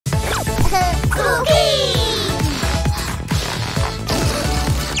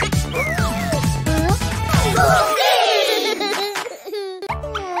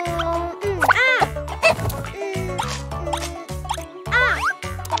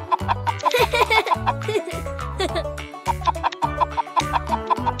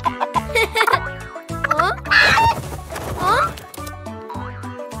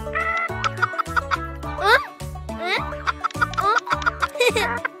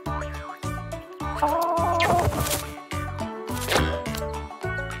No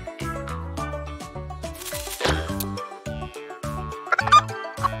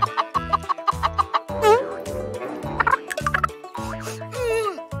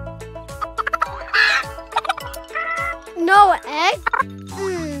egg?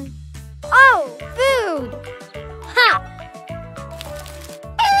 Oh, food! Ha!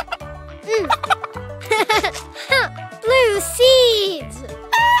 Blue seeds!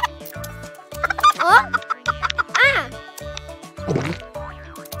 Oh? Ah!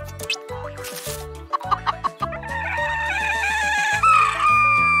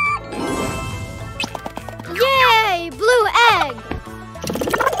 Yay! Blue egg!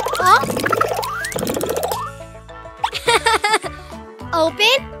 Oh?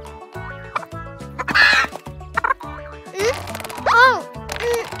 Open? Oh!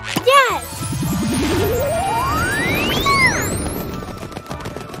 Yes!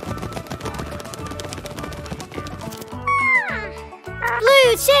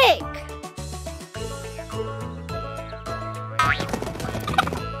 Blue chick!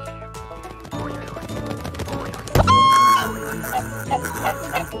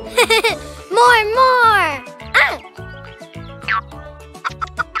 More!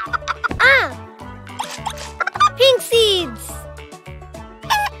 Pink seeds!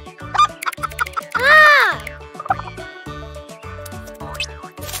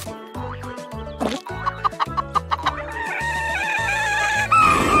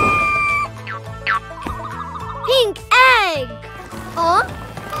 Pink egg! Oh?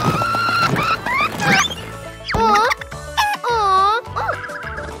 Oh? Oh? Oh?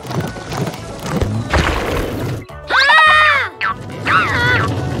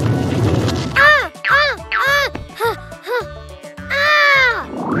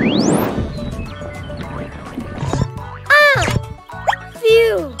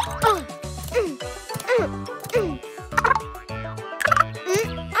 Phew!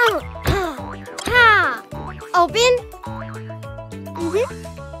 Open?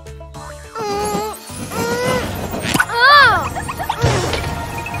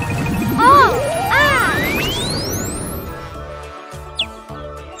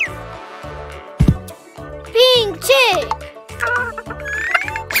 Pink chick!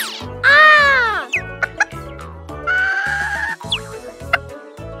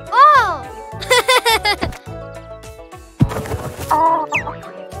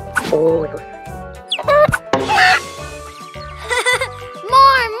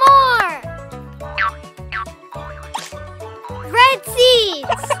 More! Red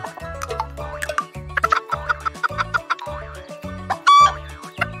seeds!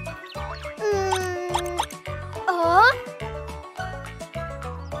 Oh?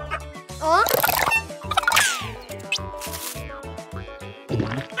 Oh?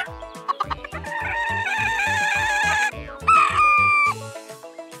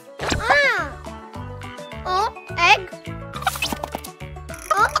 Oh, egg.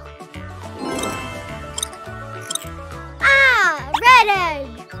 Oh. Red egg.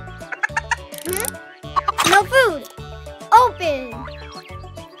 No food. Open.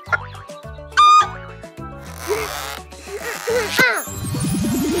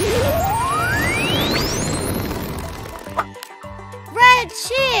 Red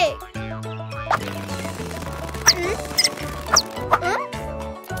chick.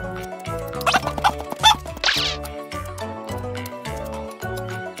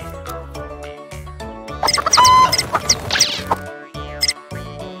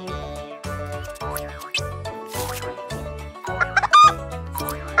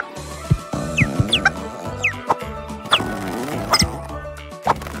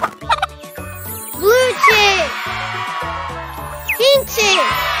 Blue chick. Pink chick.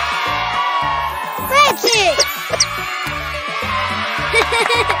 Red chick.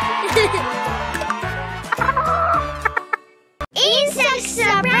 Insect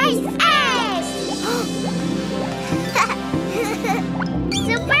surprise egg!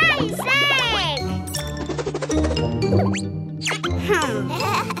 Surprise egg!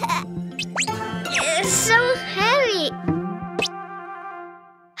 It's so heavy.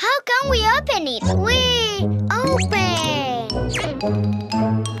 How can we open it? We open.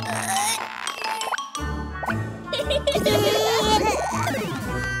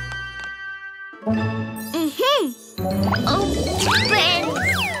 Open.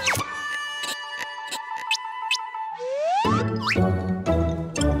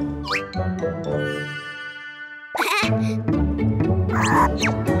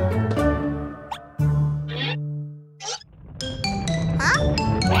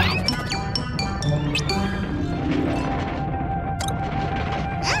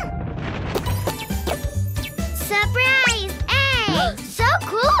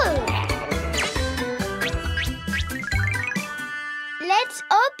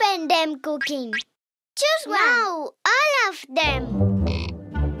 them, Cuquin. Choose one. No, all of them.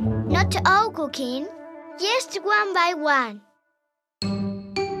 Not all, Cuquin. Just one by one.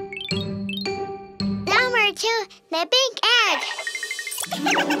 Number 2, the pink egg.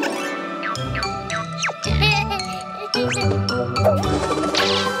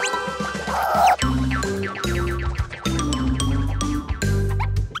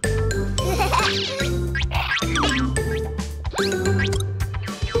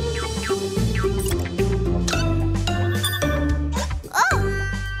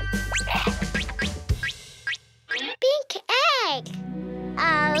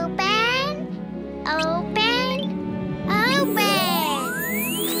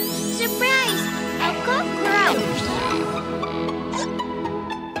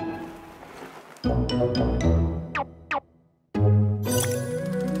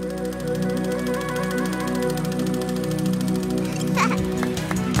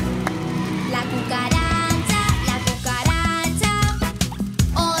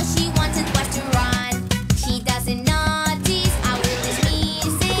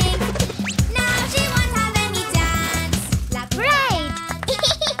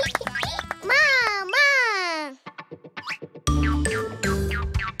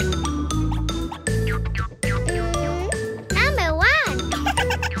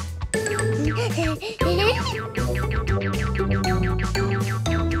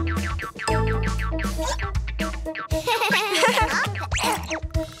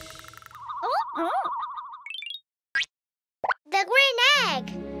 The green egg.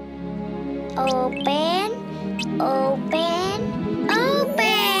 Open, open,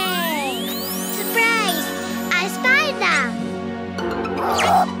 open. Surprise! A spider.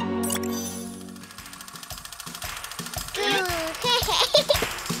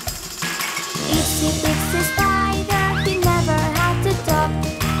 Itsy bitsy spider, he never had to talk.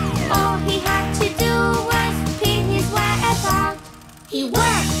 All he had to do was pin his web up. He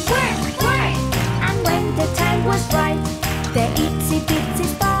worked, worked, worked, and when the time was right, the itsy bitsy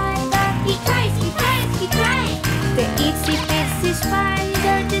spider, he cries, he cries, he cries. The itsy bitsy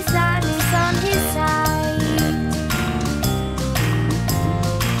spider, the sun is on his side.